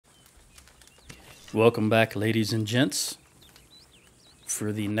Welcome back, ladies and gents,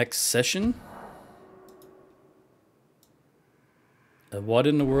 for the next session of What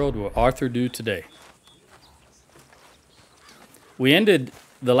in the World Will Arthur Do Today? We ended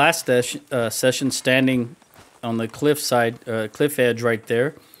the last session standing on the cliff edge right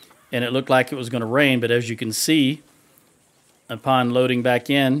there, and it looked like it was going to rain, but as you can see, upon loading back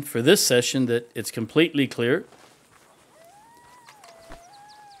in for this session, that it's completely clear.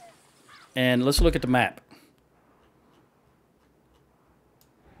 And let's look at the map.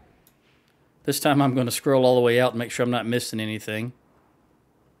 This time I'm going to scroll all the way out and make sure I'm not missing anything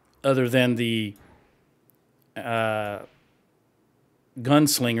other than the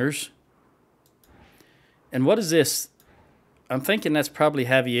gunslingers. And what is this? I'm thinking that's probably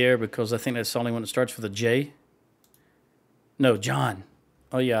Javier because I think that's the only one that starts with a J. No, John.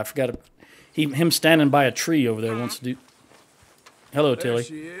 Oh, yeah, I forgot. Him standing by a tree over there wants to do... Hello, There Tilly.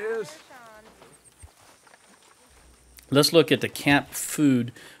 she is. Let's look at the camp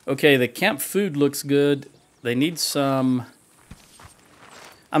food. Okay, the camp food looks good. They need some...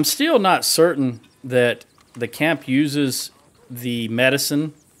 I'm still not certain that the camp uses the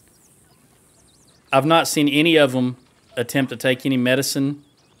medicine. I've not seen any of them attempt to take any medicine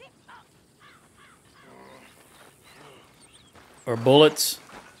or bullets.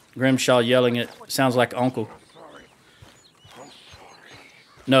 Grimshaw yelling it. Sounds like Uncle.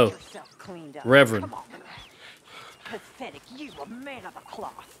 No. Reverend. Pathetic, you a man of the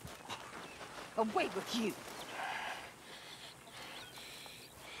cloth. Away with you.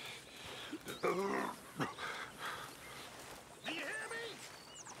 Do you hear me?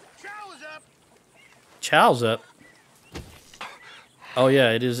 Show's up. Chow's up. Oh,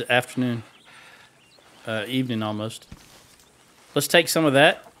 yeah, it is afternoon. Evening almost. Let's take some of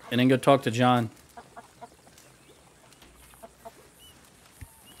that and then go talk to John.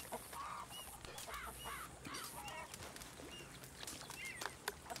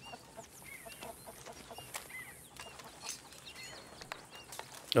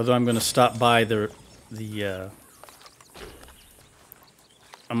 Although I'm going to stop by I'm going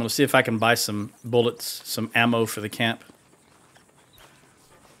to see if I can buy some bullets, some ammo for the camp.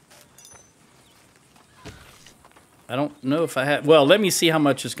 I don't know if I have... Well, let me see how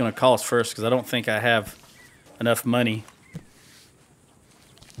much it's going to cost first, because I don't think I have enough money.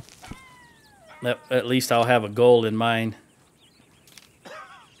 At least I'll have a goal in mind. All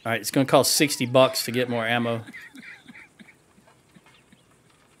right, it's going to cost $60 to get more ammo.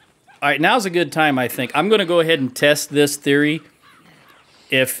 All right, now's a good time, I think. I'm going to go ahead and test this theory.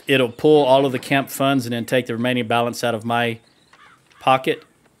 If it'll pull all of the camp funds and then take the remaining balance out of my pocket.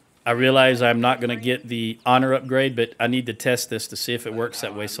 I realize I'm not going to get the honor upgrade, but I need to test this to see if it works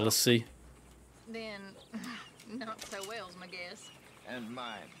that way. So let's see. Then, not so well's my guess. And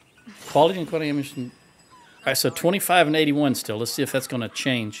mine. Quality and quantity emission. All right, so 25 and 81 still. Let's see if that's going to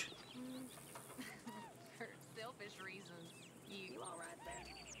change. For selfish reasons, you all right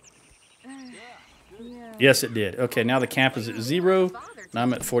there. Yeah. Yes, it did. Okay, now the camp is at 0, and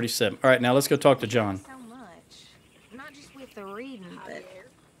I'm at 47. All right, now let's go talk to John. So much. Not just with the reading, but...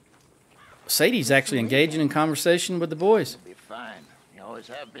 Sadie's actually engaging in conversation with the boys. Be fine. You always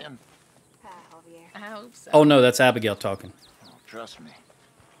have been. Hi, Javier. I hope so. Oh, no, that's Abigail talking. Oh, trust me.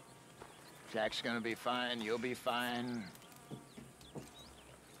 Jack's gonna be fine. You'll be fine.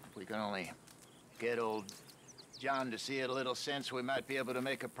 If we can only get old John to see it a little sense, we might be able to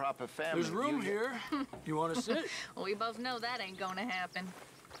make a proper family. There's room here. You want to sit? Well, we both know that ain't gonna happen.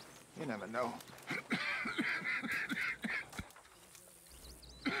 You never know.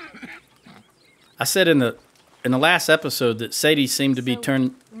 I said in the last episode that Sadie seemed to be So,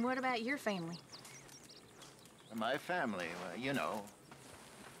 turned... What about your family? My family, well, you know,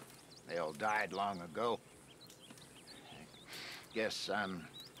 they all died long ago. Guess I'm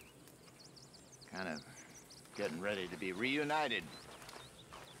kind of getting ready to be reunited.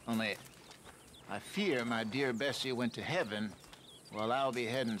 Only, I fear my dear Bessie went to heaven while I'll be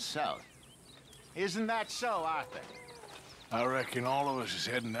heading south. Isn't that so, Arthur? I reckon all of us is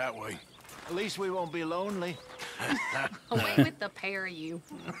heading that way. At least we won't be lonely. Away with the pair of you.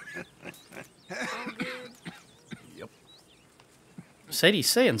 Yep. Sadie's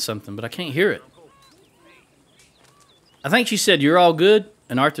saying something, but I can't hear it. I think she said, "You're all good,"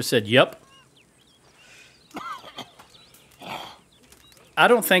 and Arthur said, "Yep." I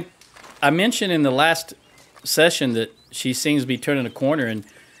don't think... I mentioned in the last session that she seems to be turning a corner, and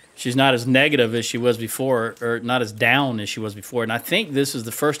she's not as negative as she was before, or not as down as she was before. And I think this is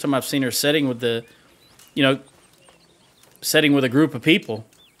the first time I've seen her sitting with sitting with a group of people.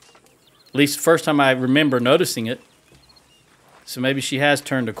 At least the first time I remember noticing it. So maybe she has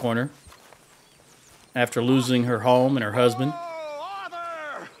turned a corner. after losing her home and her husband. Oh,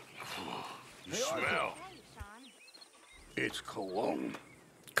 Arthur! You smell. It's cologne.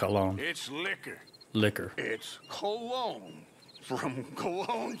 Cologne. It's liquor. Liquor. It's cologne from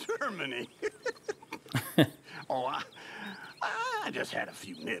Cologne, Germany. Oh, I just had a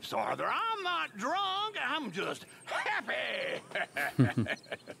few nips, Arthur. I'm not drunk. I'm just happy.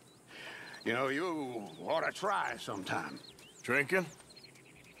 You know, you ought to try sometime. Drinking?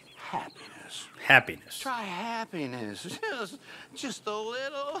 Happiness. Happiness. Try happiness. Just a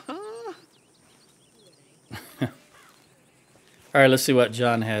little, huh? All right, let's see what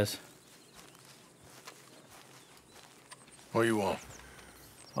John has. What do you want?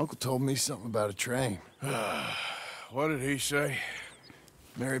 Uncle told me something about a train. What did he say?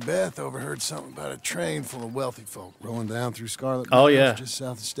 Mary Beth overheard something about a train full of wealthy folk rolling down through Scarlet Oh, Meadows, yeah. just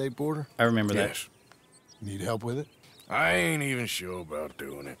south of the state border. I remember that. Yes. Need help with it? I ain't even sure about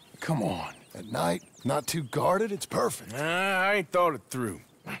doing it. Come on. At night, not too guarded, it's perfect. I ain't thought it through.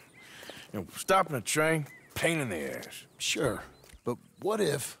 You know, stopping a train, pain in the ass. Sure. But what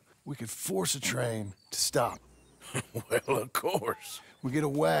if we could force a train to stop? Well, of course. We get a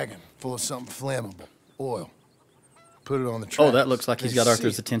wagon full of something flammable, oil. Put it on the train. Oh, that looks like he's got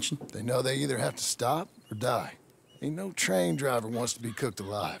Arthur's attention. They know they either have to stop or die. Ain't no train driver wants to be cooked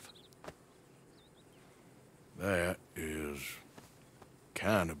alive. That is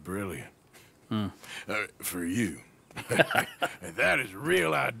kind of brilliant. For you. That is a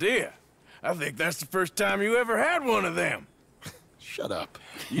real idea. I think that's the first time you ever had one of them. Shut up.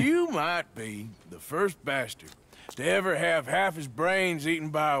 You might be the first bastard to ever have half his brains eaten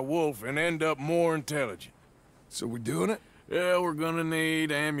by a wolf and end up more intelligent. So we doing it? Yeah, we're gonna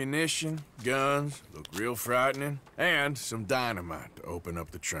need ammunition, guns, look real frightening, and some dynamite to open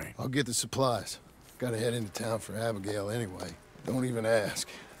up the train. I'll get the supplies. Gotta head into town for Abigail anyway. Don't even ask.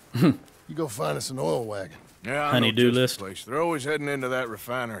 You go find us an oil wagon. Yeah, I Honey-do know just the list. place. They're always heading into that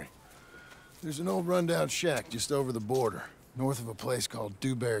refinery. There's an old rundown shack just over the border, north of a place called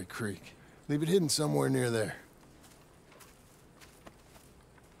Dewberry Creek. Leave it hidden somewhere near there.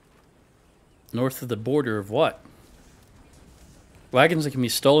 North of the border of what? Wagons that can be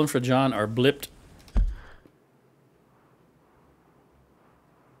stolen for John are blipped.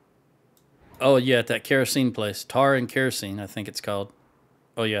 Oh, yeah, at that kerosene place. Tar and kerosene, I think it's called.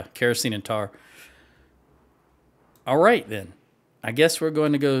 Oh, yeah, kerosene and tar. All right, then. I guess we're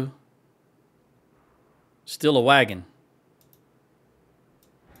going to go steal a wagon.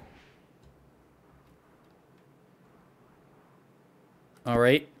 All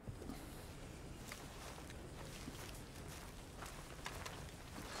right.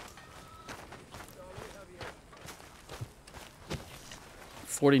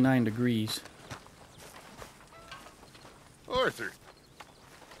 $49. Arthur.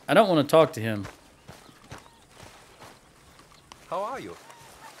 I don't want to talk to him How are you?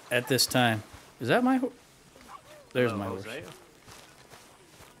 at this time. Is that my horse? There's my horse. Hosea.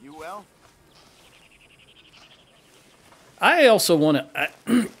 You well? I also want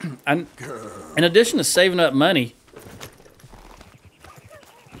to, in addition to saving up money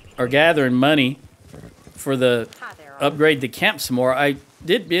or gathering money for the Hi there. upgrade the camp some more, I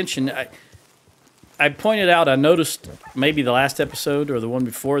did mention, I pointed out, I noticed maybe the last episode or the one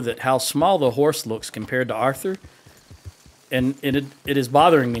before that how small the horse looks compared to Arthur. And it is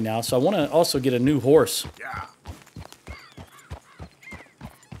bothering me now, so I want to also get a new horse. Yeah.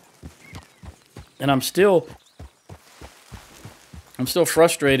 And I'm still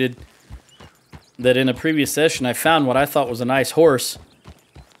frustrated that in a previous session I found what I thought was a nice horse,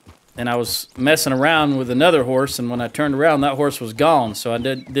 and I was messing around with another horse, and when I turned around, that horse was gone, so I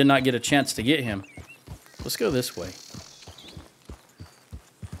did not get a chance to get him. Let's go this way.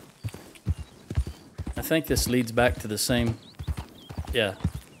 I think this leads back to the same, yeah.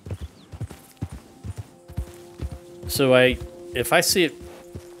 So if I see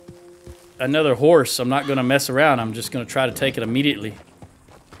another horse, I'm not going to mess around. I'm just going to try to take it immediately.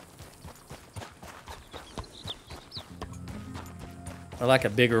 I like a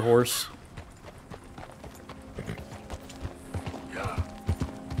bigger horse.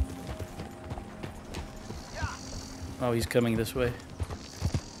 Oh, he's coming this way.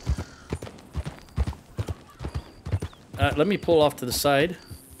 Let me pull off to the side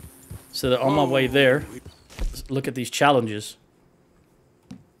so that on my way there, look at these challenges.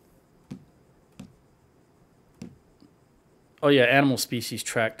 Oh yeah, animal species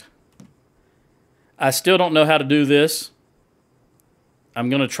tracked. I still don't know how to do this. I'm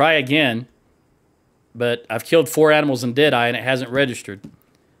going to try again, but I've killed 4 animals in Deadeye and it hasn't registered.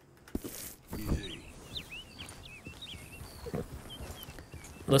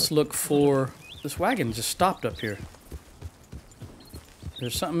 Let's look for This wagon just stopped up here.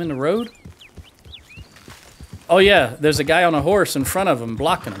 There's something in the road? Oh yeah, there's a guy on a horse in front of him,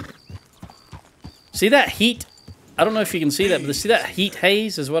 blocking him. See that heat? I don't know if you can see that, but see that heat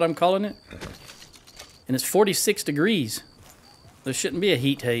haze is what I'm calling it? And it's 46 degrees. There shouldn't be a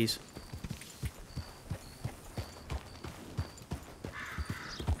heat haze.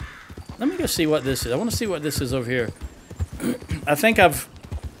 Let me go see what this is. I want to see what this is over here. I think I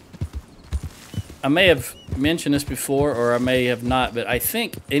may have mentioned this before, or I may have not, but I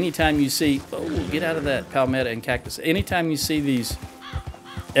think anytime you see, oh, get out of that palmetto and cactus. Anytime you see these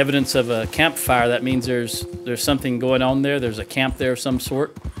evidence of a campfire, that means there's something going on there. There's a camp there of some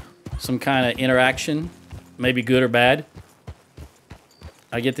sort, some kind of interaction, maybe good or bad.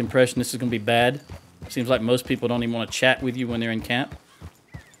 I get the impression this is going to be bad. Seems like most people don't even want to chat with you when they're in camp.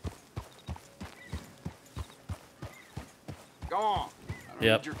 Go on. I don't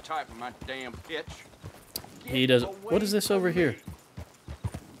Yep. need your type of my damn pitch. He does. What is this over here?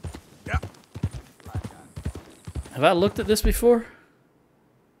 Yeah. Have I looked at this before?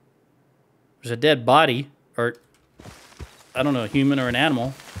 There's a dead body, or I don't know, a human or an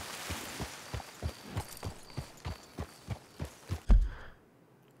animal.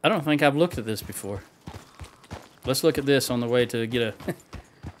 I don't think I've looked at this before. Let's look at this on the way to get a...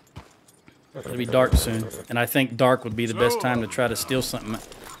 It'll be dark soon, and I think dark would be the best time to try to steal something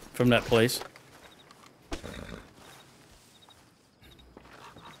from that place.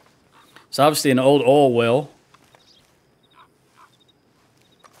 It's obviously an old oil well.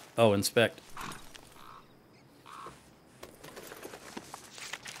 Oh, inspect.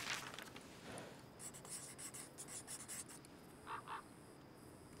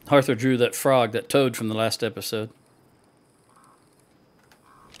 Arthur drew that frog, that toad from the last episode.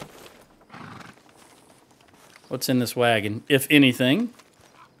 What's in this wagon, if anything?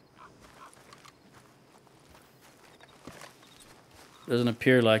 Doesn't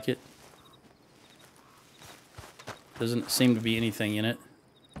appear like it. Doesn't seem to be anything in it.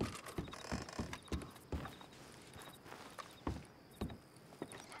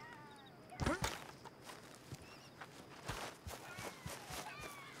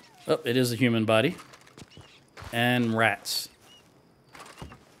 Oh, it is a human body. And rats.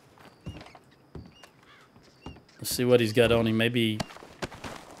 Let's see what he's got on him. Maybe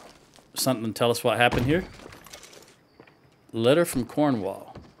something to tell us what happened here. Letter from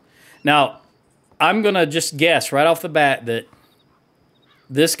Cornwall. Now, I'm going to just guess right off the bat that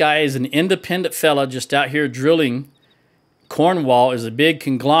this guy is an independent fella just out here drilling. Cornwall is a big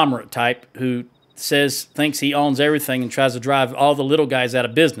conglomerate type who thinks he owns everything and tries to drive all the little guys out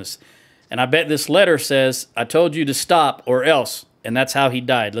of business. And I bet this letter says, I told you to stop or else. And that's how he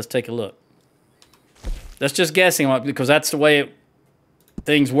died. Let's take a look. That's just guessing because that's the way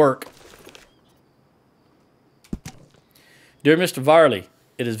things work. Dear Mr. Varley,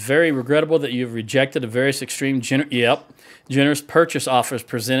 it is very regrettable that you have rejected a various extreme generous purchase offers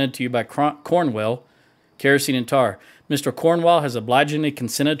presented to you by Cornwell, Kerosene and Tar. Mr. Cornwall has obligingly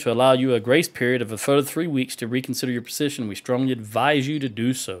consented to allow you a grace period of a further 3 weeks to reconsider your position. We strongly advise you to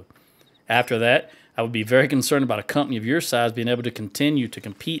do so. After that, I would be very concerned about a company of your size being able to continue to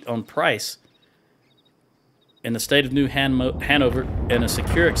compete on price in the state of New Hanover and a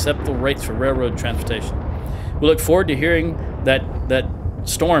secure, acceptable rates for railroad transportation. We look forward to hearing that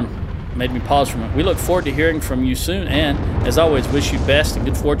storm made me pause for a moment. We look forward to hearing from you soon, and as always, wish you best and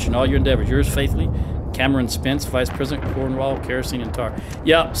good fortune in all your endeavors. Yours faithfully, Cameron Spence, Vice President, Cornwall, Kerosene and Tar.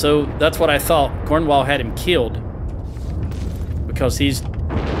 Yeah, so that's what I thought. Cornwall had him killed because he's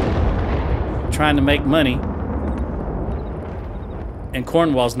trying to make money, and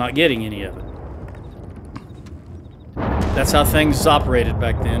Cornwall's not getting any of it. That's how things operated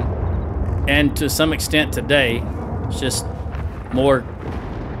back then, and to some extent today. It's just more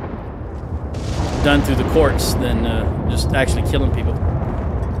done through the courts than just actually killing people.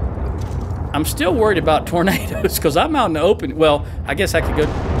 I'm still worried about tornadoes because I'm out in the open. Well, I guess I could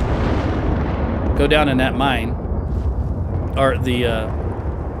go down in that mine, or the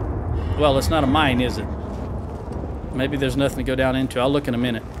well, it's not a mine, is it? Maybe there's nothing to go down into. I'll look in a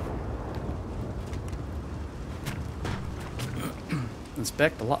minute.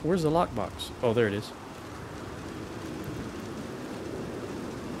 Inspect the lock. Where's the lockbox? Oh, there it is.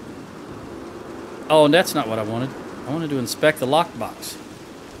 Oh, and that's not what I wanted. I wanted to inspect the lockbox.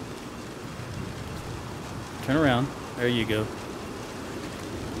 Turn around. There you go.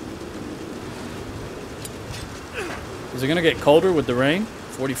 Is it going to get colder with the rain?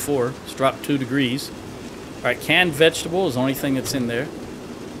 44. It's dropped 2 degrees. All right, canned vegetable is the only thing that's in there.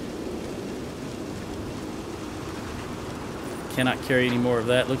 Cannot carry any more of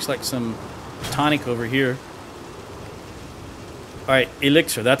that. Looks like some tonic over here. All right,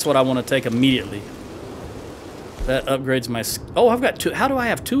 elixir. That's what I want to take immediately. That upgrades my... Oh, I've got 2. How do I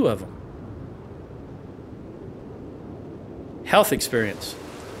have 2 of them? Health experience.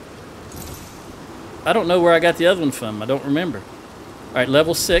 I don't know where I got the other one from. I don't remember. All right,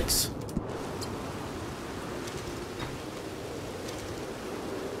 level 6.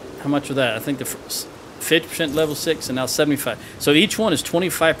 How much was that? I think the 50% level 6 and now 75. So each one is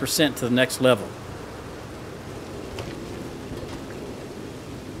 25% to the next level.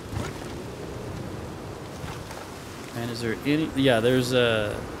 And is there any... Yeah, there's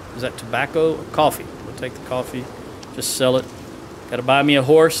is that tobacco? Coffee. We'll take the coffee. Just sell it. Got to buy me a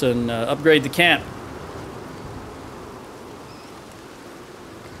horse and upgrade the camp.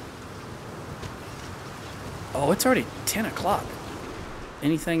 Oh, it's already 10 o'clock.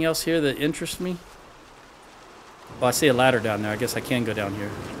 Anything else here that interests me? Well, I see a ladder down there. I guess I can go down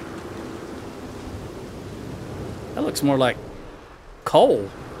here. That looks more like coal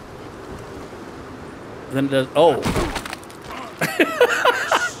than it does... Oh.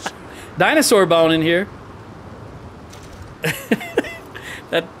 Dinosaur bone in here.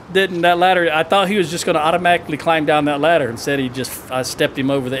 That ladder... I thought he was just going to automatically climb down that ladder. Instead, he just... I stepped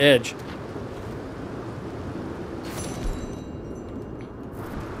him over the edge.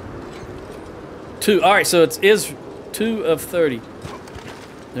 Two. All right, so it is 2 of 30. Is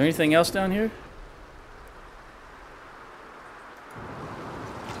there anything else down here?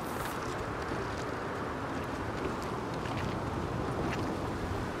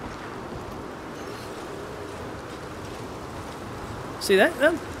 See, that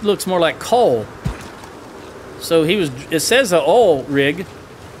looks more like coal. So he was... It says an oil rig.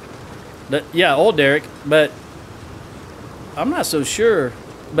 Yeah, oil derrick, but I'm not so sure.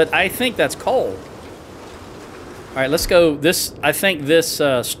 But I think that's coal. All right, let's go. I think this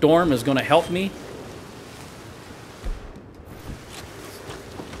storm is going to help me.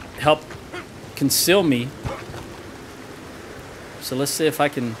 Help conceal me. So let's see if I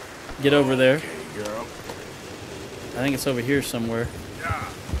can get over there. Okay, girl. I think it's over here somewhere.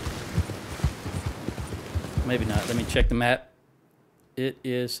 Maybe not. Let me check the map. It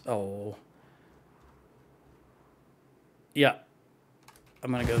is... Oh. Yeah.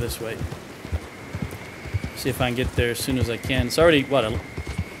 I'm going to go this way. See if I can get there as soon as I can. It's already, what,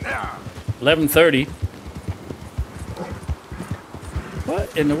 11:30.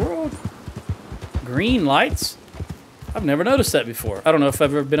 What in the world? Green lights? I've never noticed that before. I don't know if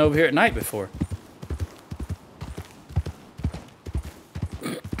I've ever been over here at night before.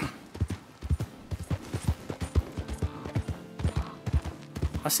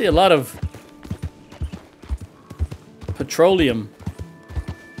 I see a lot of petroleum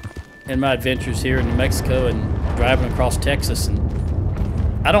in my adventures here in New Mexico and driving across Texas, and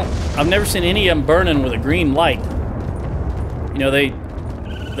I've never seen any of them burning with a green light. You know, they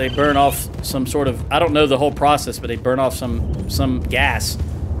burn off some sort of, I don't know the whole process, but they burn off some gas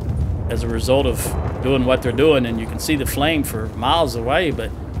as a result of doing what they're doing, and you can see the flame for miles away,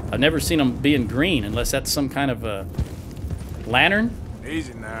 but I've never seen them being green unless that's some kind of a lantern.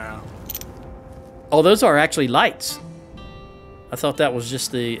 Easy now. Oh, those are actually lights. I thought that was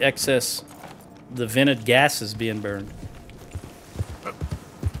just the excess, the vented gases being burned. All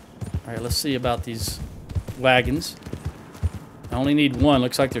right, let's see about these wagons. I only need 1.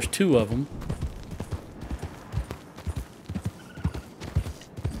 Looks like there's 2 of them.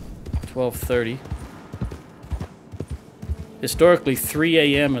 12:30. Historically, 3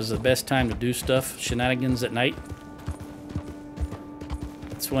 a.m. is the best time to do stuff, shenanigans at night.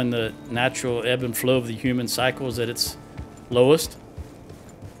 It's when the natural ebb and flow of the human cycle is at its lowest.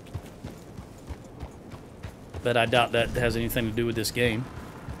 But I doubt that has anything to do with this game.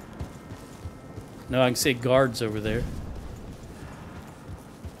 No, I can see guards over there.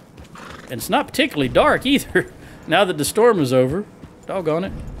 And it's not particularly dark either. Now that the storm is over. Doggone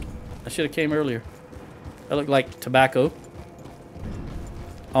it. I should have came earlier. That looked like tobacco.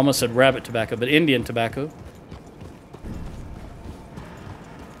 Almost said rabbit tobacco, but Indian tobacco.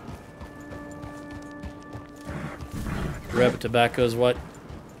 Rabbit tobacco is what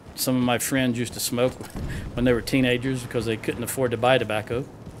some of my friends used to smoke when they were teenagers because they couldn't afford to buy tobacco,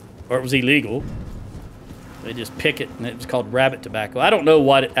 or it was illegal. They just pick it, and it was called rabbit tobacco. I don't know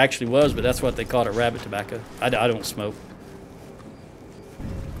what it actually was, but that's what they called it, rabbit tobacco. I don't smoke.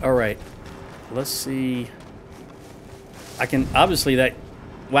 All right, let's see. I can, obviously that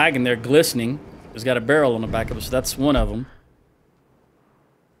wagon there glistening has got a barrel on the back of it, so that's one of them.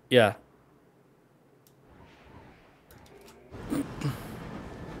 Yeah.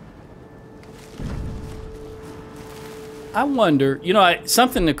 I wonder, you know,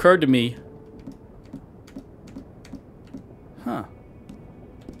 something occurred to me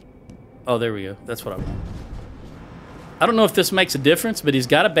Oh, there we go. That's what I want. I don't know if this makes a difference, but he's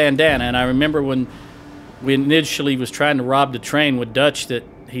got a bandana. And I remember when we initially was trying to rob the train with Dutch that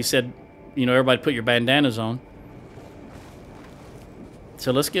he said, you know, everybody put your bandanas on.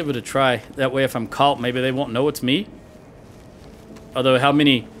 So let's give it a try. That way if I'm caught, maybe they won't know it's me. Although how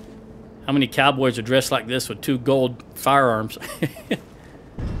many cowboys are dressed like this with 2 gold firearms?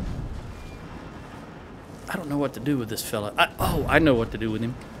 I don't know what to do with this fella. I know what to do with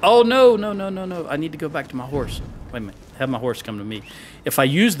him. Oh, no. I need to go back to my horse. Wait a minute. Have my horse come to me. If I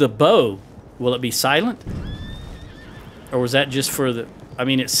use the bow, will it be silent? Or was that just for the... I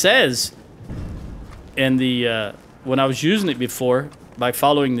mean, it says in the... when I was using it before, by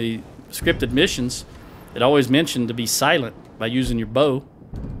following the scripted missions, it always mentioned to be silent by using your bow.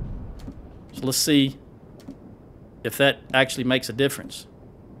 So let's see if that actually makes a difference.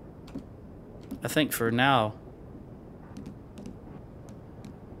 I think for now,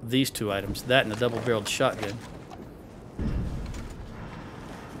 these 2 items, that and the double-barreled shotgun.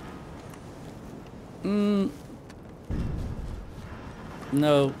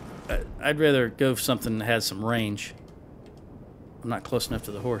 No, I'd rather go for something that has some range. I'm not close enough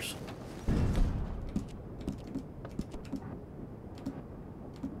to the horse.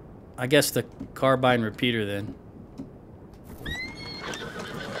 I guess the carbine repeater then.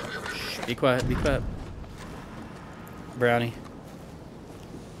 Shh, be quiet, be quiet. Brownie.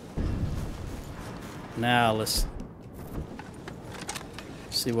 Now let's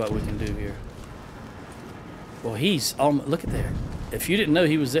see what we can do here. Well, he's almost, look at there. If you didn't know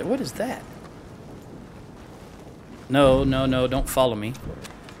he was there, what is that? No, don't follow me.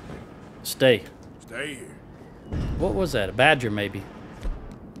 Stay. Stay here. What was that? A badger, maybe?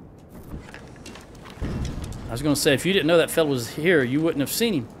 I was going to say, if you didn't know that fellow was here, you wouldn't have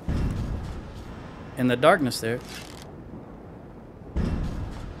seen him in the darkness there.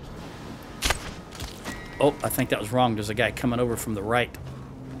 Oh, I think that was wrong. There's a guy coming over from the right.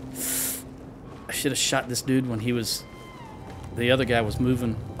 I should have shot this dude when he was... The other guy was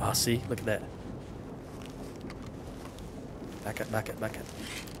moving. Oh, see? Look at that. Back up, back up, back up.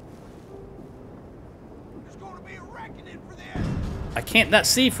 There's going to be a reckoning for this. I can't not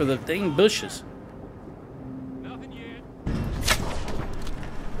see for the dang bushes. Nothing yet.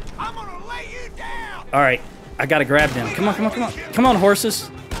 I'm going to lay you down. All right. I got to grab them. Come on, come on, come on. Come on, horses.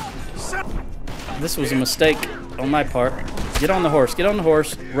 This was a mistake on my part. Get on the horse. Get on the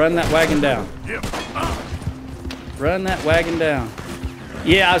horse. Run that wagon down. Yep. Run that wagon down.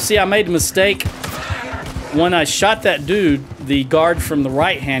 Yeah, see, I made a mistake. When I shot that dude, the guard from the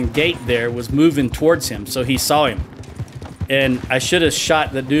right-hand gate there was moving towards him, so he saw him. And I should have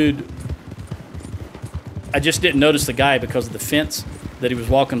shot the dude. I just didn't notice the guy because of the fence that he was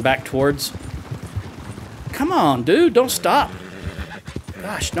walking back towards. Come on, dude, don't stop.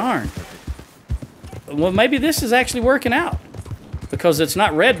 Gosh darn. Well, maybe this is actually working out because it's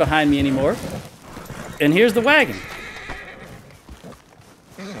not red behind me anymore. And here's the wagon.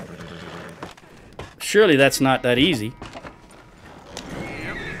 Surely that's not that easy.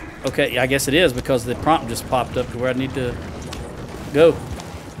 Okay, I guess it is because the prompt just popped up to where I need to go.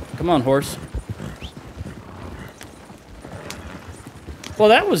 Come on, horse. Well,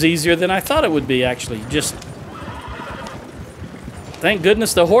 that was easier than I thought it would be, actually. Just... Thank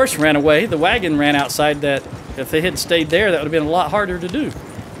goodness the horse ran away. The wagon ran outside that. If they had stayed there, that would have been a lot harder to do.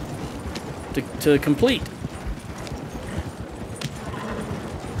 To complete.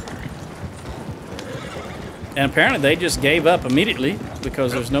 And apparently they just gave up immediately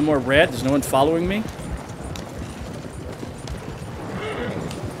because there's no more red, there's no one following me.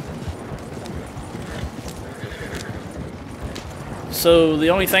 So the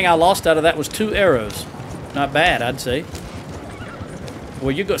only thing I lost out of that was 2 arrows. Not bad, I'd say.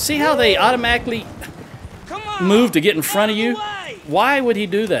 Well, you go. See how they automatically move to get in front of you? Why would he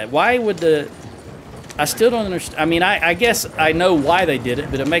do that? Why would the... I still don't understand. I mean, I guess I know why they did it,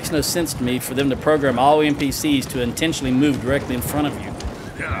 but it makes no sense to me for them to program all NPCs to intentionally move directly in front of you.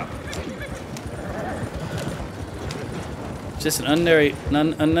 It's just an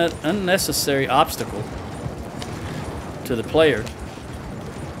unnecessary obstacle to the player.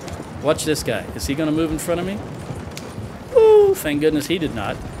 Watch this guy. Is he going to move in front of me? Ooh, thank goodness he did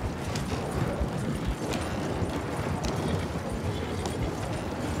not.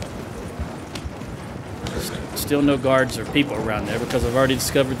 Still no guards or people around there because I've already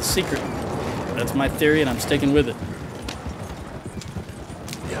discovered the secret. That's my theory and I'm sticking with it.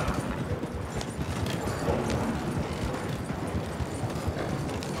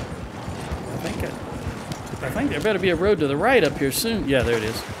 I think there better be a road to the right up here soon. Yeah, there it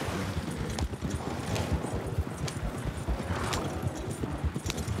is.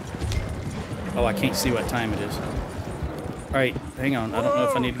 Oh, I can't see what time it is. All right, hang on. I don't know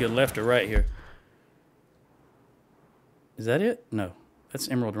if I need to go left or right here. Is that it? No, that's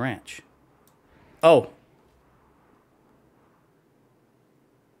Emerald Ranch. Oh.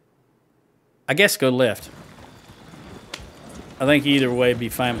 I guess go left. I think either way would be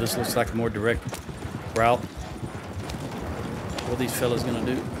fine, but this looks like a more direct route. What are these fellas gonna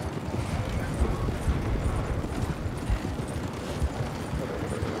do?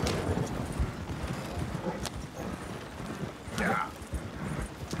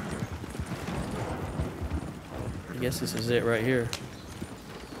 I guess this is it right here.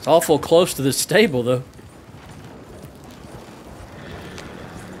 It's awful close to this stable, though.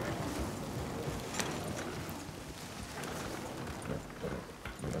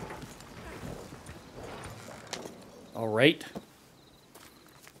 All right.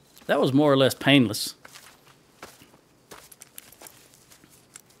 That was more or less painless.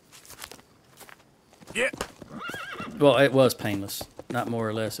 Yeah. Well, it was painless. Not more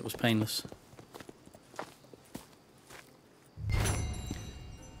or less, it was painless.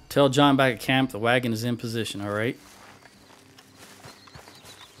 Tell John back at camp the wagon is in position, all right?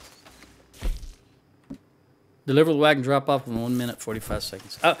 Deliver the wagon, drop off in 1 minute, 45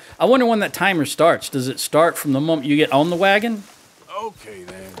 seconds. I wonder when that timer starts. Does it start from the moment you get on the wagon? Okay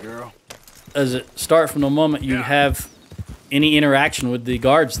then, girl. Does it start from the moment you have any interaction with the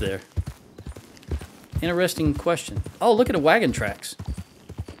guards there? Interesting question. Oh, look at the wagon tracks.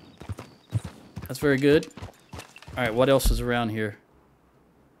 That's very good. All right, what else is around here?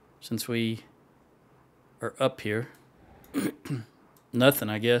 Since we are up here. Nothing,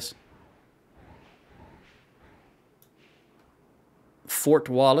 I guess. Fort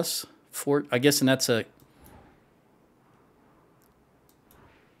Wallace. I guess, and that's a...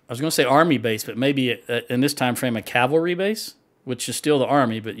 I was going to say army base, but maybe in this time frame a cavalry base, which is still the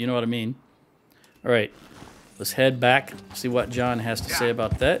army, but you know what I mean. All right, let's head back, see what John has to say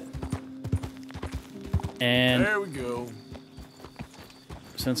about that. And there we go.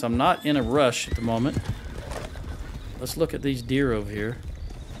 Since I'm not in a rush at the moment, let's look at these deer over here.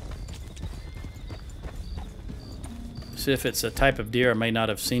 See if it's a type of deer I may not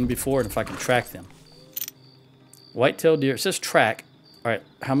have seen before and if I can track them. White-tailed deer. It says track. All right,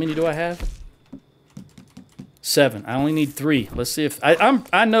 how many do I have? 7. I only need 3. Let's see if...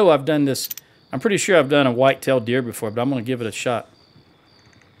 I know I've done this. I'm pretty sure I've done a white-tailed deer before, but I'm going to give it a shot.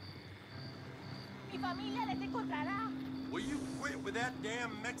 Will you quit with that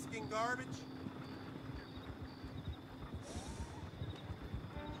damn Mexican garbage?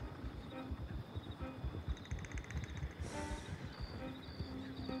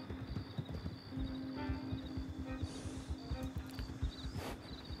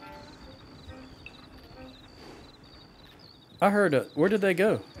 I heard it. Where did they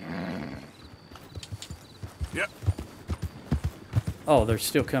go? Yep. Oh, they're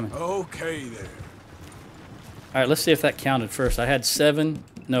still coming. Okay there. All right, let's see if that counted first. I had 7.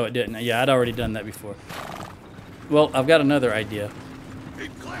 No, it didn't. Yeah, I'd already done that before. Well, I've got another idea.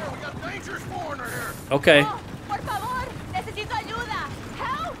 Keep clear, we got dangerous foreigner here. Okay. Oh, por favor, necesito ayuda.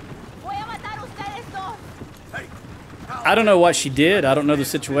 Help! Voy a matar ustedes dos. Hey, I don't know what she did. I don't know the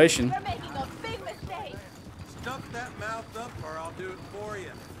situation. You're making a big mistake. stuff that mouth up or I'll do it for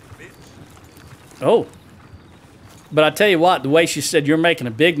you, bitch. Oh. But I tell you what, the way she said you're making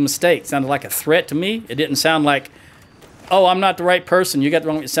a big mistake sounded like a threat to me. It didn't sound like, oh, I'm not the right person. You got the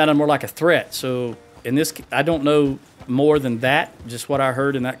wrong. It sounded more like a threat. So in this, I don't know more than that. Just what I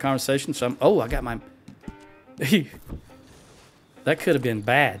heard in that conversation. So I got my. That could have been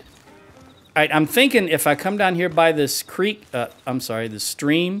bad. All right, I'm thinking if I come down here by this creek, this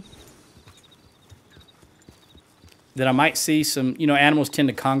stream, that I might see some. You know, animals tend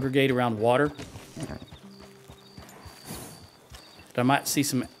to congregate around water. I might see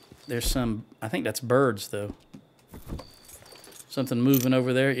some, there's some, I think that's birds, though. Something moving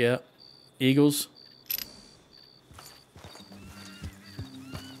over there, yeah. Eagles.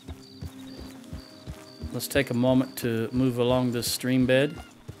 Let's take a moment to move along this stream bed.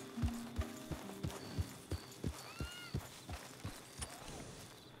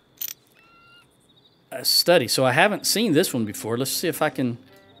 A study. So I haven't seen this one before. Let's see if I can,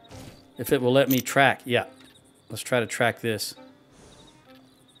 if it will let me track. Yeah, let's try to track this.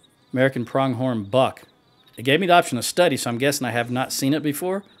 American pronghorn buck. It gave me the option to study, so I'm guessing I have not seen it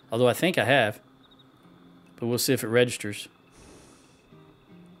before, although I think I have. But we'll see if it registers.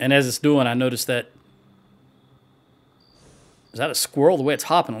 And as it's doing, I noticed that... Is that a squirrel? The way it's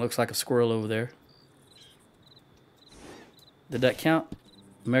hopping, it looks like a squirrel over there. Did that count?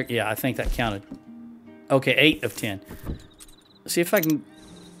 Yeah, I think that counted. Okay, 8 of 10. See if I can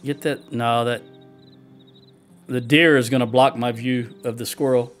Get that. No, that. The deer is going to block my view of the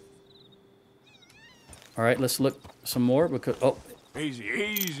squirrel. All right, let's look some more because. Oh. Easy,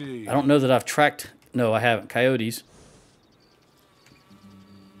 easy. I don't know that I've tracked. No, I haven't. Coyotes.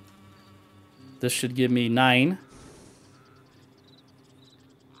 This should give me 9.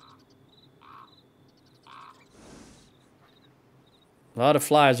 A lot of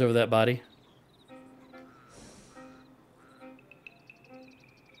flies over that body.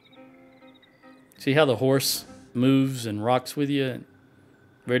 See how the horse moves and rocks with you?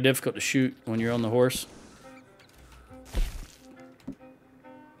 Very difficult to shoot when you're on the horse.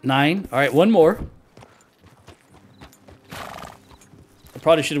 9. All right, one more. I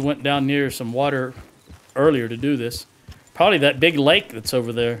probably should have went down near some water earlier to do this. Probably that big lake that's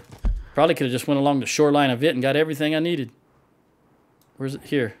over there. Probably could have just went along the shoreline of it and got everything I needed. Where's it?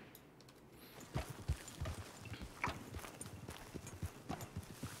 Here.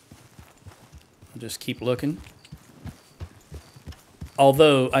 I'll just keep looking.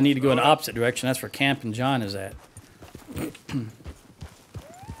 Although I need to go in the opposite direction. That's where Camp and John is at.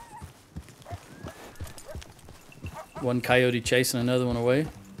 One coyote chasing another one away.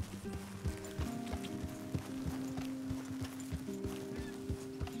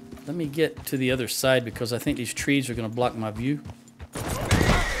 Let me get to the other side because I think these trees are going to block my view.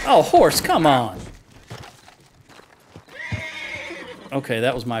 Oh, horse, come on. Okay,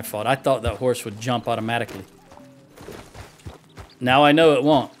 that was my fault. I thought that horse would jump automatically. Now I know it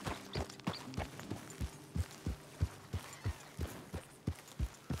won't.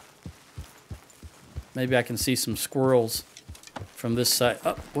 Maybe I can see some squirrels from this side.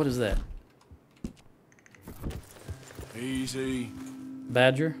 Oh, what is that? Easy.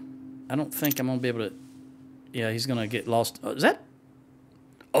 Badger? I don't think I'm going to be able to... Yeah, he's going to get lost. Oh, is that...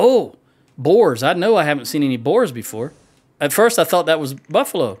 Oh, boars. I know I haven't seen any boars before. At first, I thought that was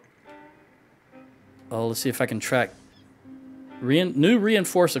buffalo. Oh, let's see if I can track. New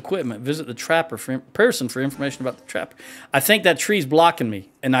reinforced equipment. Visit the trapper person for information about the trapper. I think that tree's blocking me,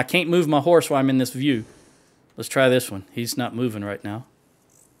 and I can't move my horse while I'm in this view. Let's try this one. He's not moving right now.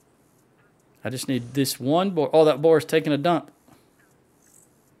 I just need this one boar. Oh, that boar is taking a dump.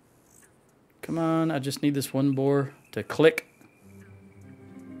 Come on, I just need this one boar to click.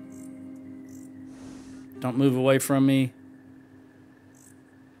 Don't move away from me.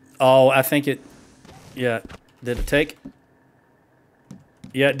 Oh, I think it... Yeah, did it take?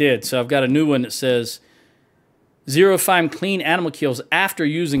 Yeah, it did. So I've got a new one that says 0 find clean animal kills after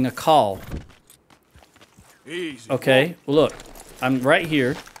using a call. Easy. Okay, well, look. I'm right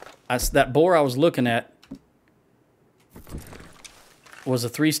here. That boar I was looking at was a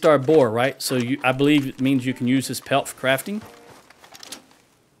 3-star boar, right? So I believe it means you can use his pelt for crafting.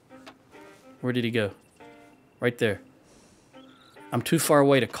 Where did he go? Right there. I'm too far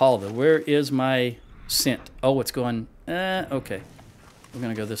away to call, though. Where is my scent? Oh, it's going... okay. We're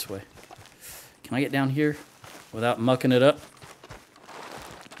going to go this way. Can I get down here without mucking it up?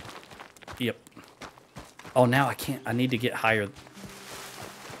 Yep. Oh, now I can't. I need to get higher.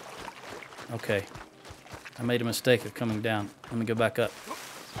 Okay. I made a mistake of coming down. Let me go back up.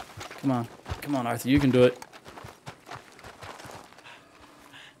 Come on. Come on, Arthur. You can do it.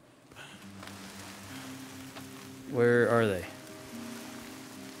 Where are they?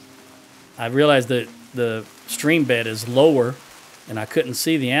 I realized that the stream bed is lower and I couldn't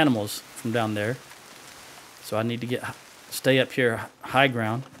see the animals from down there. So I need to stay up here high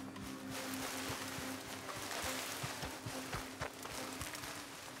ground.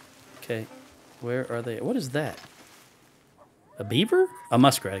 Okay. Where are they? What is that? A beaver? A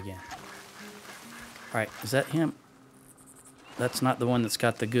muskrat again. All right. Is that him? That's not the one that's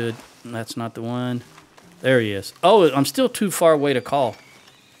got the good. That's not the one. There he is. Oh, I'm still too far away to call.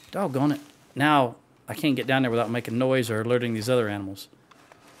 Doggone it. Now, I can't get down there without making noise or alerting these other animals.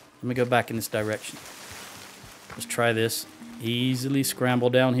 Let me go back in this direction. Let's try this. Easily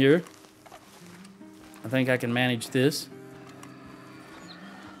scramble down here. I think I can manage this.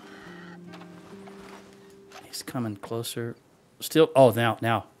 He's coming closer. Still, oh,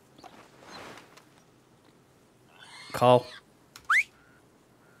 now. Call.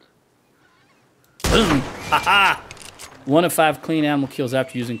 Boom! Ha-ha! 1 of 5 clean animal kills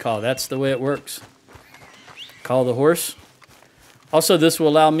after using call. That's the way it works. Call the horse. Also, this will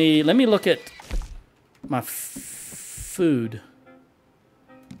allow me... Let me look at my food.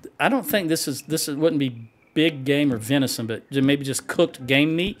 I don't think this wouldn't be big game or venison, but maybe just cooked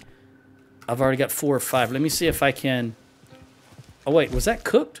game meat. I've already got 4 or 5. Let me see if I can... Oh, wait. Was that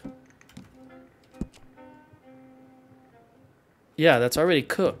cooked? Yeah, that's already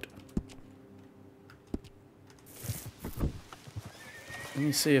cooked. Let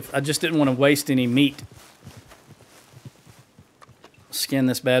me see if... I just didn't want to waste any meat. Skin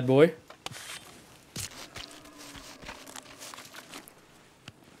this bad boy.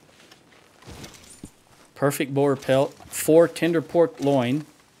 Perfect boar pelt, 4 tender pork loin,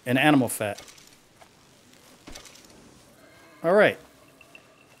 and animal fat. All right.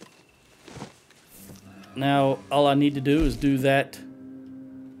 Now, all I need to do is do that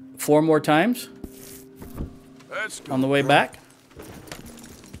 4 more times on the way back.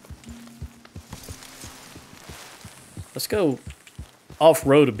 Let's go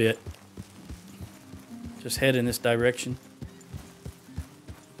off-road a bit. Just head in this direction.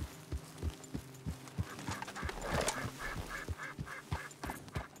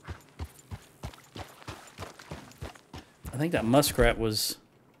 I think that muskrat was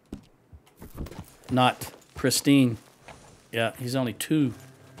not pristine. Yeah, he's only 2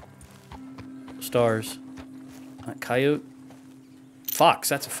 stars. That coyote. Fox,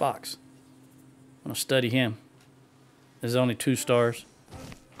 that's a fox. I'm going to study him. There's only 2 stars.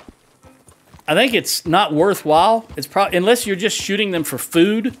 I think it's not worthwhile. It's probably, unless you're just shooting them for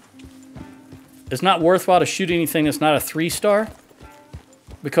food, it's not worthwhile to shoot anything that's not a 3-star,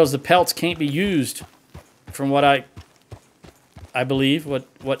 because the pelts can't be used, from what I believe,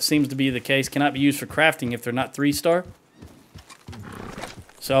 what seems to be the case, cannot be used for crafting if they're not 3-star.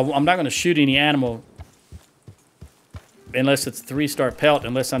 So I'm not going to shoot any animal unless it's a 3-star pelt,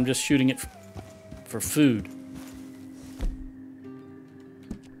 unless I'm just shooting it for food.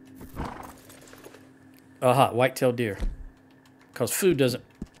 Aha, white-tailed deer. Because food doesn't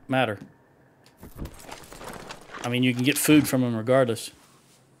matter. I mean, you can get food from them regardless.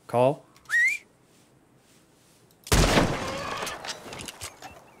 Call.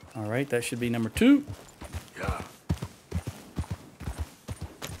 All right, that should be number 2. Yeah.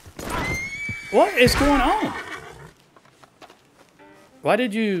 What is going on? Why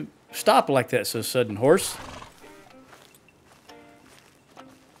did you stop like that so sudden, horse?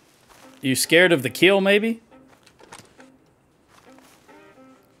 You scared of the kill, maybe?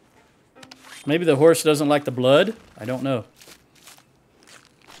 Maybe the horse doesn't like the blood? I don't know.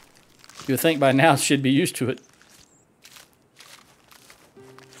 You would think by now it should be used to it.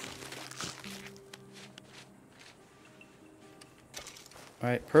 All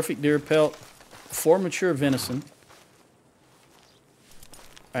right, perfect deer pelt, 4 mature venison.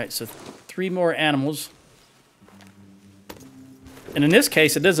 All right, so 3 more animals. And in this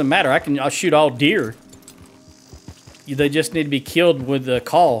case, it doesn't matter. I'll shoot all deer. They just need to be killed with the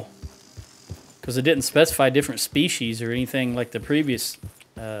call, because it didn't specify different species or anything like the previous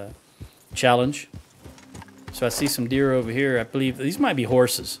challenge. So I see some deer over here. I believe these might be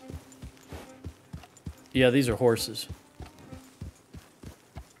horses. Yeah, these are horses.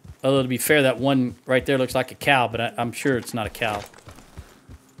 Although to be fair, that one right there looks like a cow, but I'm sure it's not a cow.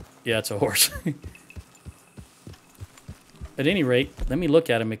 Yeah, it's a horse. At any rate, let me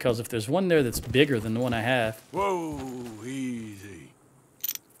look at him, because if there's one there that's bigger than the one I have... Whoa, easy.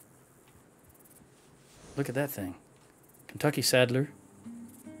 Look at that thing. Kentucky Saddler.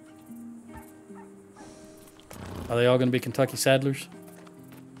 Are they all going to be Kentucky Saddlers?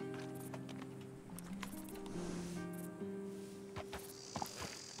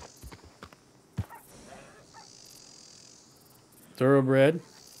 Thoroughbred.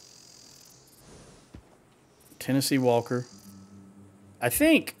 Tennessee Walker. I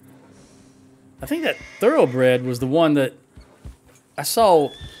think that Thoroughbred was the one that I saw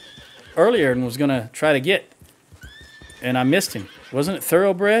earlier and was going to try to get, and I missed him. Wasn't it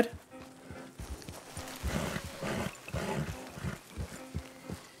Thoroughbred?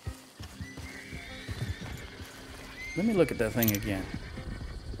 Let me look at that thing again.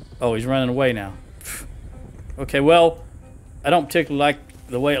 Oh, he's running away now. Okay, well, I don't particularly like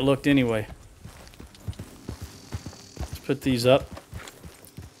the way it looked anyway. Let's put these up.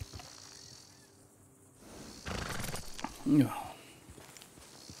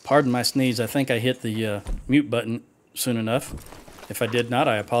 Pardon my sneeze. I think I hit the mute button soon enough. If I did not,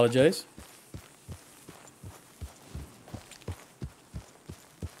 I apologize.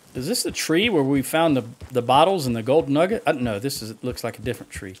 Is this the tree where we found the bottles and the gold nugget? No, it looks like a different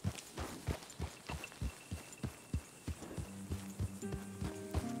tree.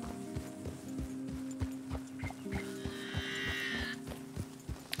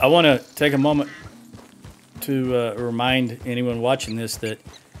 I want to take a moment to remind anyone watching this that,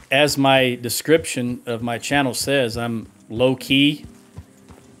 as my description of my channel says, I'm low-key.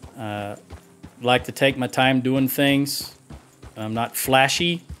 Like to take my time doing things. I'm not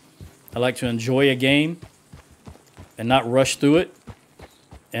flashy. I like to enjoy a game and not rush through it.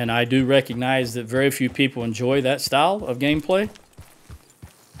 And I do recognize that very few people enjoy that style of gameplay.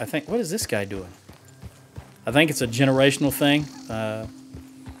 I think, what is this guy doing? I think it's a generational thing.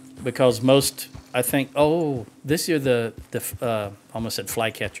 Because most, I think, oh, this year almost said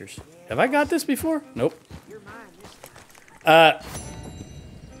flycatchers. Have I got this before? Nope. I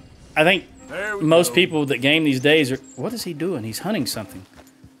think most people that game these days are, what is he doing? He's hunting something.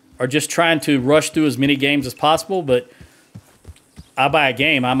 Or just trying to rush through as many games as possible, but I buy a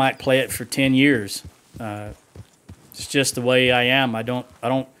game, I might play it for 10 years. It's just the way I am. I don't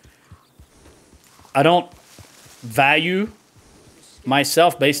value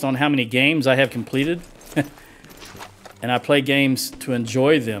myself based on how many games I have completed. And I play games to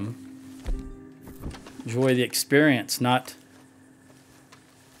enjoy them. Enjoy the experience, not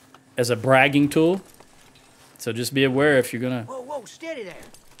as a bragging tool. So just be aware if you're gonna... Whoa, steady there.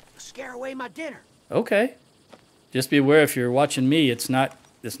 Scare away my dinner. Okay. Just be aware if you're watching me, it's not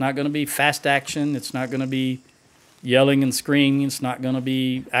gonna be fast action, it's not gonna be yelling and screaming, it's not gonna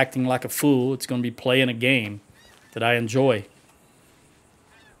be acting like a fool, it's gonna be playing a game that I enjoy.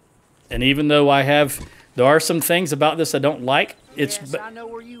 And even though there are some things about this I don't like. Yes, I know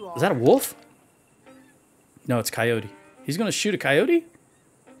where you are. Is that a wolf? No, it's coyote. He's going to shoot a coyote?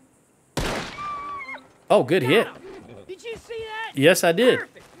 Oh, good hit. Did you see that? Yes, I did.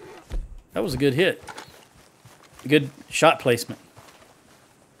 Perfect. That was a good hit. Good shot placement.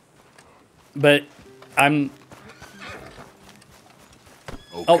 But I'm...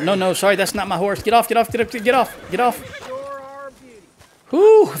 Okay. Oh, no, sorry, that's not my horse. Get off.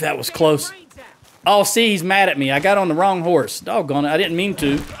 Whew, that was close. Oh, see, he's mad at me. I got on the wrong horse. Doggone it, I didn't mean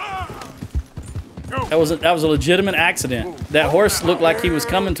to. That was a legitimate accident. That horse looked like he was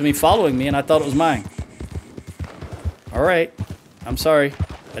coming to me, following me, and I thought it was mine. All right, I'm sorry.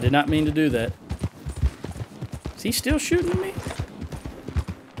 I did not mean to do that. Is he still shooting at me?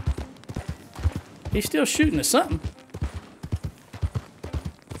 He's still shooting at something.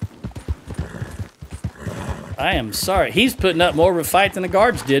 I am sorry. He's putting up more of a fight than the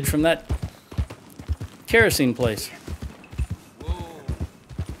guards did from that kerosene place. Whoa.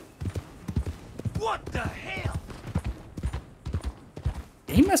 What the hell?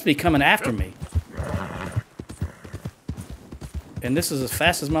 He must be coming after me. And this is as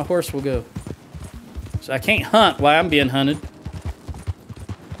fast as my horse will go. So I can't hunt while I'm being hunted.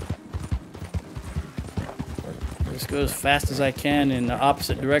 Just go as fast as I can in the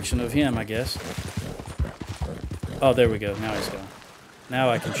opposite direction of him, I guess. Oh, there we go. Now he's gone. Now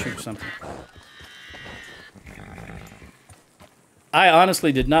I can shoot something. I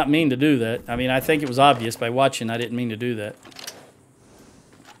honestly did not mean to do that. I mean, I think it was obvious by watching. I didn't mean to do that.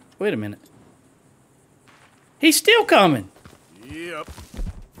 Wait a minute. He's still coming. Yep.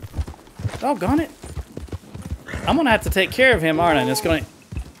 Doggone it. I'm going to have to take care of him, aren't I? And it's going to...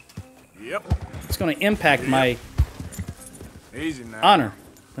 Yep. It's going to impact my Easy now. honor.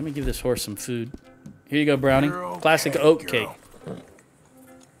 Let me give this horse some food. Here you go, Brownie. Classic oat cake. All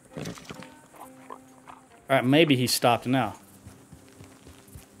right, maybe he stopped now.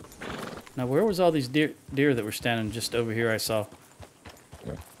 Now, where was all these deer that were standing just over here I saw?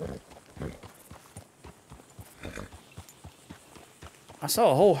 I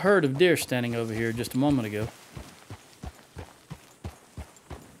saw a whole herd of deer standing over here just a moment ago.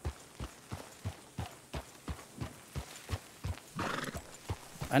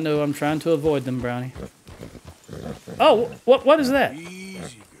 I know I'm trying to avoid them, Brownie. Oh, what is that?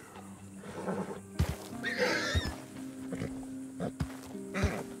 Easy,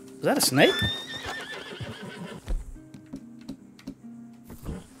 Is that a snake?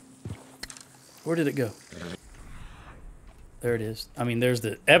 Where did it go? There it is. I mean, there's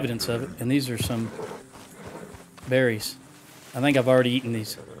the evidence of it, and these are some berries. I think I've already eaten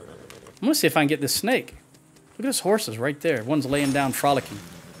these. I'm gonna see if I can get this snake. Look at those horses right there. One's laying down frolicking.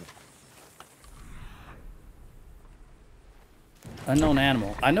 Unknown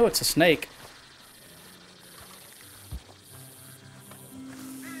animal. I know it's a snake.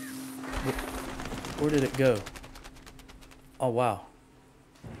 Where did it go? Oh, wow.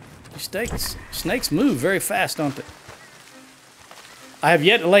 These snakes move very fast, don't they? I have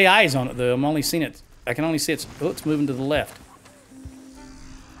yet to lay eyes on it, though. I'm only seeing it. I can only see it's moving to the left.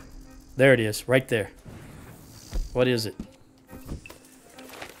 There it is, right there. What is it?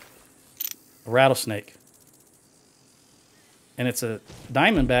 A rattlesnake. And it's a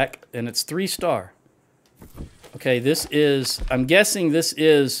diamondback, and it's 3-star. Okay, this is... I'm guessing this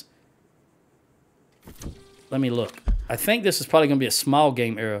is... Let me look. I think this is probably going to be a small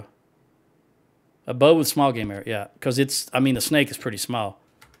game arrow. A bow with small game arrow, yeah. Because it's... I mean, the snake is pretty small.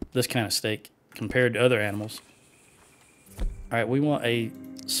 This kind of snake, compared to other animals. All right, we want a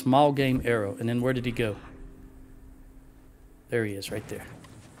small game arrow. And then where did he go? There he is, right there.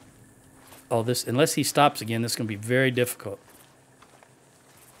 Oh, this, unless he stops again, this is going to be very difficult.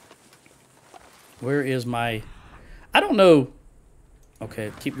 Where is my... I don't know.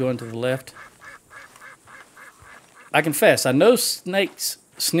 Okay, keep going to the left. I confess, I know snakes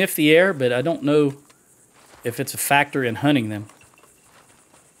sniff the air, but I don't know if it's a factor in hunting them.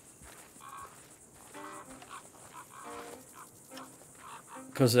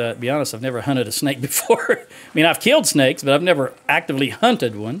 Because, to be honest, I've never hunted a snake before. I mean, I've killed snakes, but I've never actively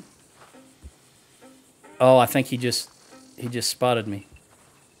hunted one. Oh, I think he just spotted me.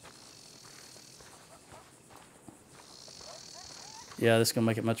 Yeah, this is going to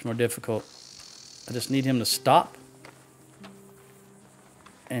make it much more difficult. I just need him to stop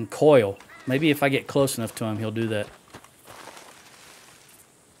and coil. Maybe if I get close enough to him, he'll do that.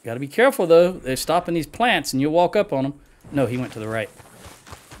 Got to be careful, though. They're stopping these plants, and you'll walk up on them. No, he went to the right.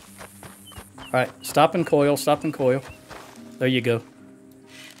 All right, stop and coil, stop and coil. There you go.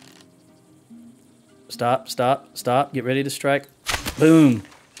 Stop, stop, stop. Get ready to strike. Boom.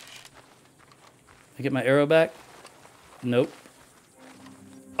 I get my arrow back? Nope.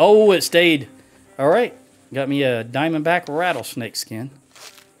 Oh, it stayed. All right. Got me a diamondback rattlesnake skin.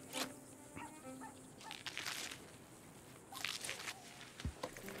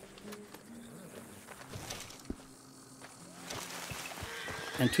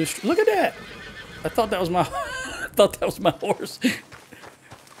 And two. Look at that. I thought that was my. I thought that was my horse.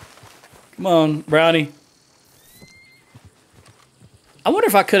 Come on, Brownie. I wonder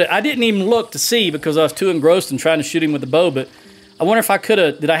if I could have. I didn't even look to see because I was too engrossed in trying to shoot him with the bow. But I wonder if I could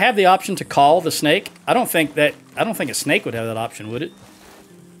have. Did I have the option to call the snake? I don't think a snake would have that option, would it?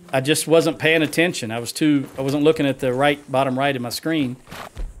 I just wasn't paying attention. I wasn't looking at the bottom right of my screen.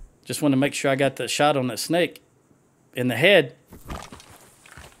 Just wanted to make sure I got the shot on that snake in the head.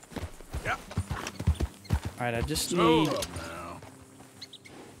 Yeah. All right, I just need.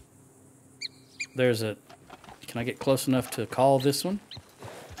 There's a. Can I get close enough to call this one?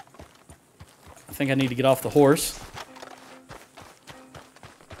 I think I need to get off the horse.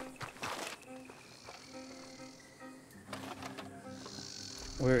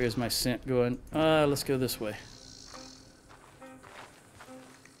 Where is my scent going? Let's go this way.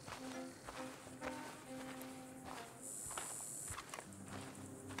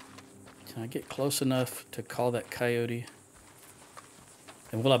 Can I get close enough to call that coyote?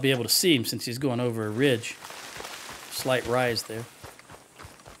 And will I be able to see him since he's going over a ridge? Slight rise there.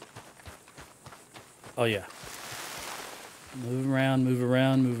 Oh, yeah. Move around, move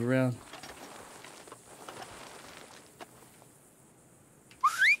around, move around.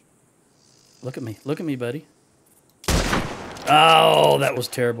 Look at me, buddy. Oh, that was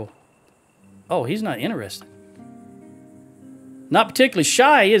terrible. Oh, he's not interested. Not particularly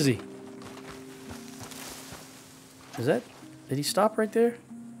shy, is he? Did he stop right there?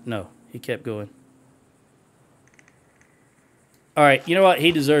 No, he kept going. All right, you know what?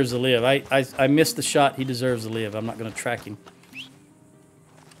 He deserves to live. I missed the shot. He deserves to live. I'm not going to track him.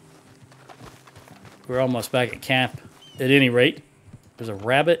 We're almost back at camp. At any rate, there's a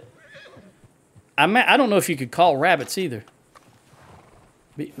rabbit. I don't know if you could call rabbits either.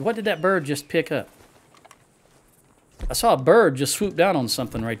 What did that bird just pick up? I saw a bird just swoop down on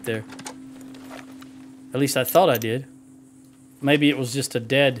something right there. At least I thought I did. Maybe it was just a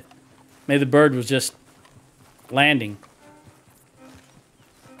dead... Maybe the bird was just landing.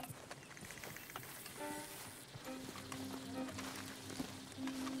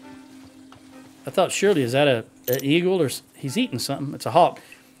 I thought, surely, is that an eagle or... He's eating something. It's a hawk.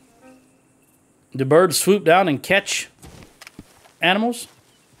 Do birds swoop down and catch animals?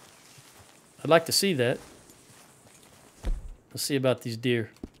 I'd like to see that. Let's see about these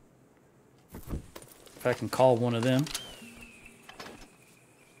deer. If I can call one of them.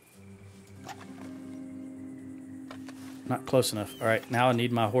 Not close enough. All right, now I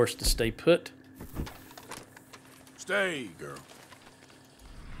need my horse to stay put. Stay, girl.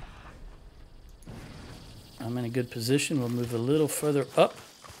 I'm in a good position. We'll move a little further up.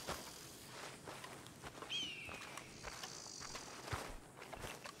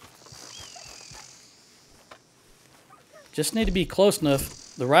 Just need to be close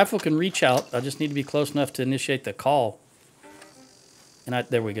enough. The rifle can reach out. I just need to be close enough to initiate the call. And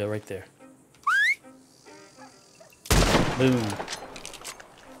there we go, right there. Boom.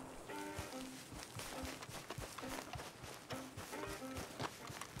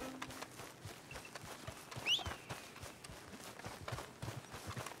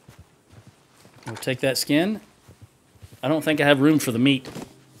 We'll take that skin. I don't think I have room for the meat.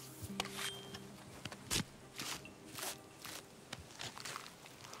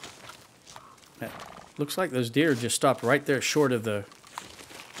 Looks like those deer just stopped right there short of the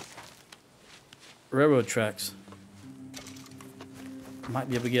railroad tracks. Might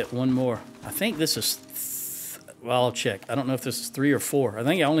be able to get one more. I think this is... well, I'll check. I don't know if this is 3 or 4. I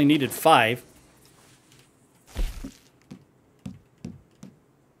think I only needed 5.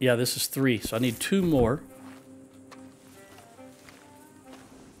 Yeah, this is 3. So I need 2 more.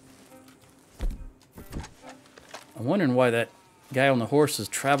 I'm wondering why that guy on the horse is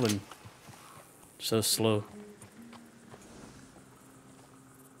traveling so slow.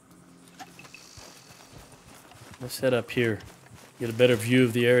 Let's head up here. Get a better view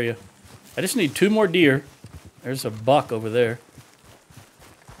of the area. I just need 2 more deer. There's a buck over there.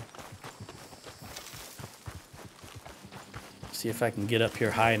 See if I can get up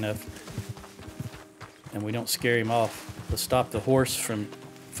here high enough and we don't scare him off. Let's stop the horse from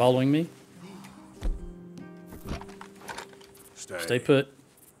following me. Stay put.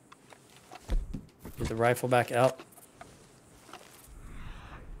 Get the rifle back out.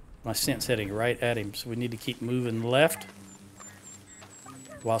 My scent's heading right at him, so we need to keep moving left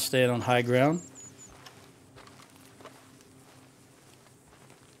while staying on high ground.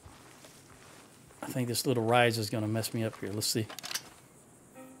 I think this little rise is going to mess me up here. Let's see.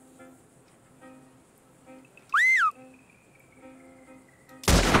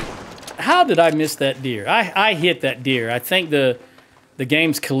 How did I miss that deer? I hit that deer. I think the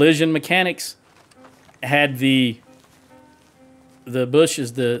game's collision mechanics had the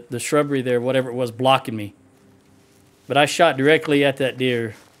bushes, the shrubbery there, whatever it was, blocking me. But I shot directly at that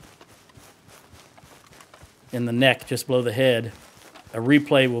deer in the neck, just below the head. A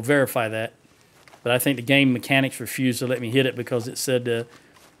replay will verify that. But I think the game mechanics refused to let me hit it because it said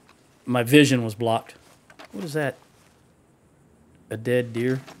my vision was blocked. What is that? A dead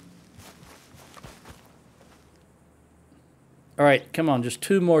deer? All right, come on, just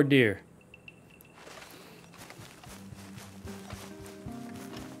 2 more deer.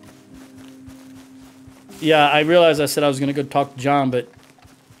 Yeah, I realized I said I was going to go talk to John, but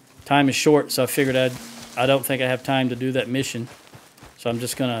time is short, so I figured I don't think I have time to do that mission. So I'm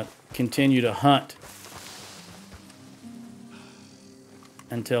just going to continue to hunt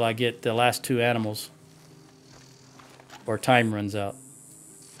until I get the last 2 animals or time runs out.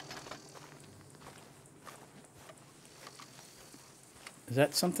 Is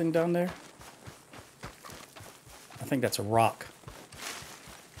that something down there? I think that's a rock.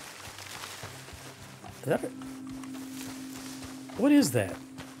 Is that it? What is that?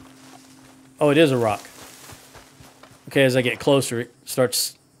 Oh, it is a rock. Okay, as I get closer, it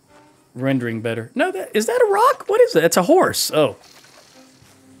starts rendering better. No, is that a rock? What is that? It's a horse. Oh.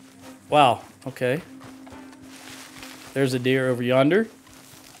 Wow. Okay. There's a deer over yonder.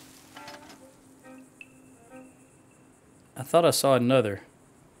 I thought I saw another.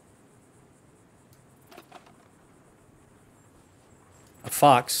 A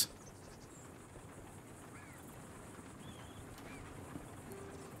fox.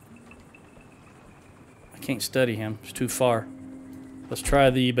 I can't study him. It's too far. Let's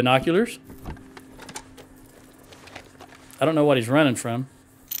try the binoculars. I don't know what he's running from.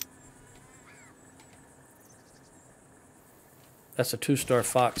 That's a 2-star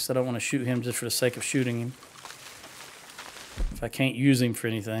fox. I don't want to shoot him just for the sake of shooting him. If I can't use him for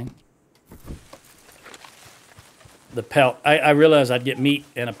anything. The pelt. I realized I'd get meat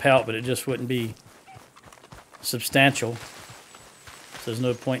and a pelt, but it just wouldn't be substantial. So there's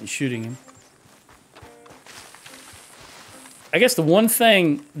no point in shooting him. I guess the one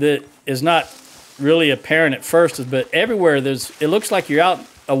thing that is not really apparent at first is, but everywhere it looks like you're out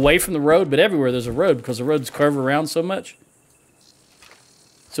away from the road, but everywhere there's a road because the roads curve around so much.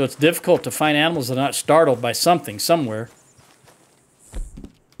 So it's difficult to find animals that are not startled by something somewhere.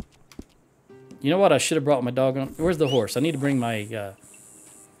 You know what? I should have brought my dog on. Where's the horse? I need to bring my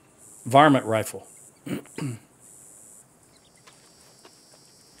varmint rifle.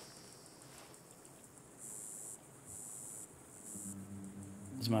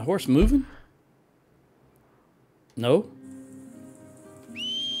 Is my horse moving? No?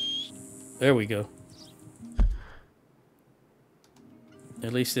 There we go.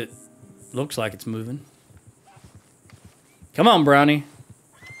 At least it looks like it's moving. Come on, Brownie.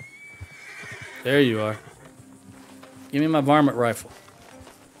 There you are. Give me my varmint rifle.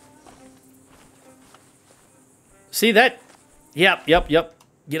 See that? Yep.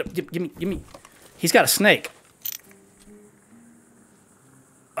 Get up, give me. He's got a snake.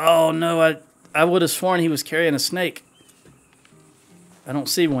 Oh no, I would have sworn he was carrying a snake. I don't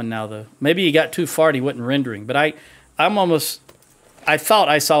see one now though. Maybe he got too far and he wasn't rendering. But I thought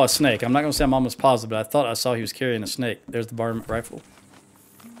I saw a snake. I'm not gonna say I'm almost positive, but I thought I saw he was carrying a snake. There's the varmint rifle.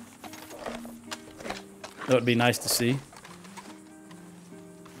 That would be nice to see.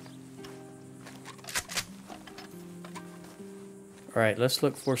 right, let's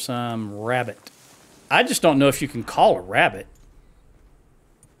look for some rabbit. I just don't know if you can call a rabbit.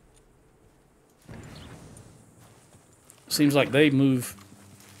 Seems like they move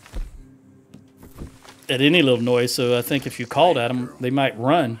at any little noise, so I think if you called at them, they might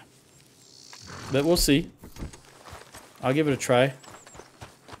run. But we'll see. I'll give it a try.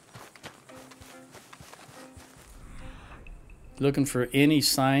 Looking for any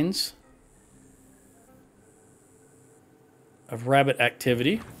signs of rabbit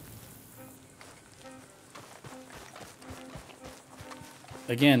activity.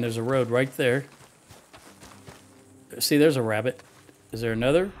 Again, there's a road right there. See, there's a rabbit. Is there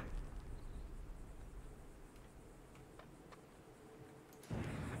another?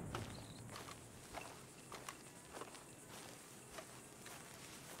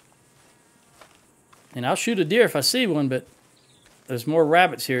 And I'll shoot a deer if I see one, but there's more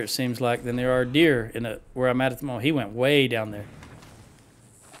rabbits here, it seems like, than there are deer in where I'm at the moment. He went way down there.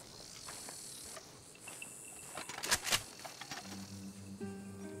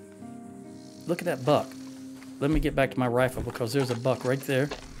 Look at that buck. Let me get back to my rifle because there's a buck right there,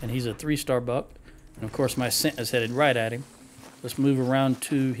 and he's a 3-star buck. And of course, my scent is headed right at him. Let's move around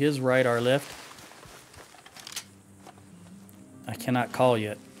to his right or left. I cannot call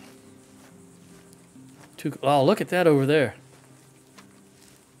yet. Oh, look at that over there.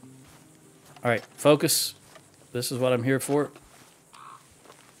 All right, focus. This is what I'm here for.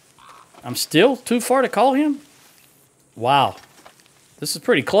 I'm still too far to call him? Wow. This is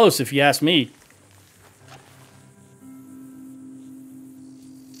pretty close if you ask me.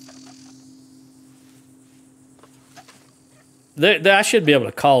 I should be able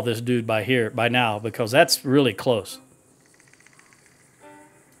to call this dude by now because that's really close.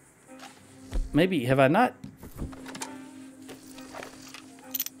 Maybe, have I not?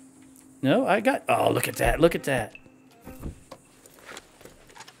 No, I got... Oh, look at that. Look at that.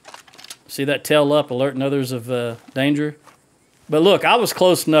 See that tail up, alerting others of danger? But look, I was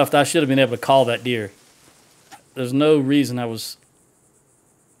close enough that I should have been able to call that deer. There's no reason I was...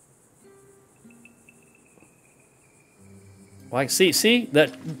 Like, see,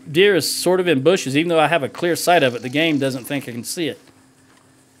 that deer is sort of in bushes. Even though I have a clear sight of it, the game doesn't think I can see it.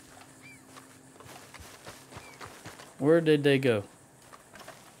 Where did they go?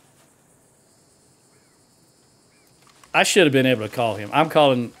 I should have been able to call him. I'm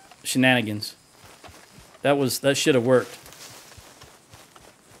calling shenanigans. That should have worked.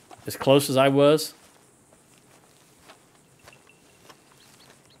 As close as I was.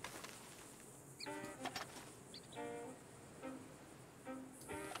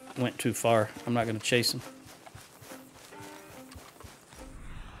 Went too far. I'm not going to chase him.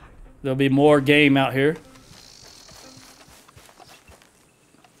 There'll be more game out here.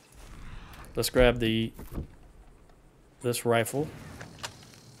 Let's grab this rifle.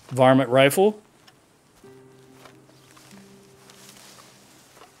 Varmint rifle.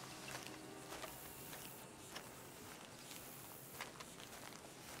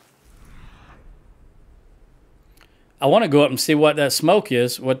 I want to go up and see what that smoke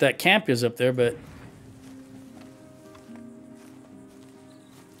is, what that camp is up there, but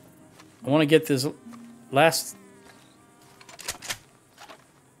I want to get this last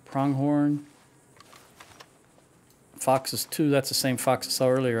pronghorn. Fox is 2. That's the same fox I saw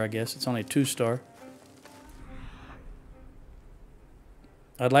earlier, I guess. It's only a 2-star.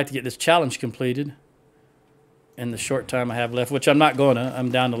 I'd like to get this challenge completed in the short time I have left, which I'm not going to.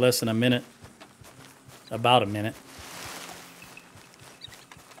 I'm down to less than a minute. About a minute.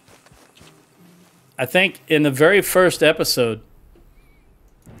 I think in the very first episode,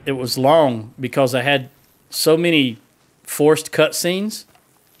 it was long because I had so many forced cutscenes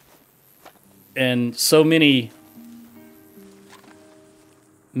and so many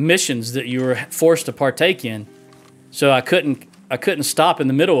missions that you were forced to partake in. So I couldn't stop in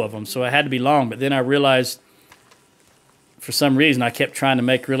the middle of them, so I had to be long. But then I realized for some reason I kept trying to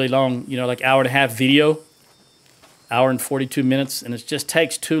make really long, like hour and a half video, hour and 42 minutes, and it just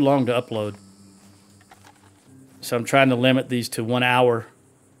takes too long to upload. So I'm trying to limit these to 1 hour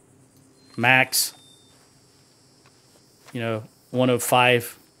max.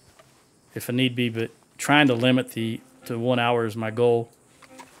 105 if I need be, but trying to limit to 1 hour is my goal.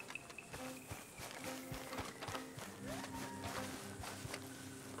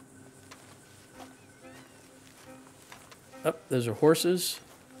 Oh, those are horses.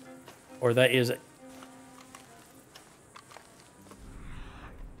 Or that is...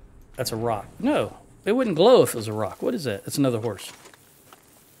 That's a rock. No, it wouldn't glow if it was a rock. What is that? That's another horse.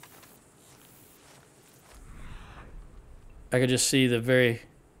 I could just see the very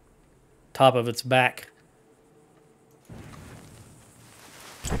top of its back.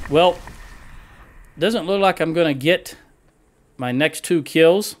 Well, doesn't look like I'm going to get my next 2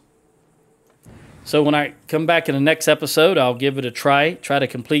 kills. So when I come back in the next episode, I'll give it a try to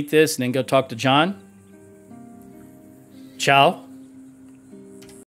complete this, and then go talk to John. Ciao.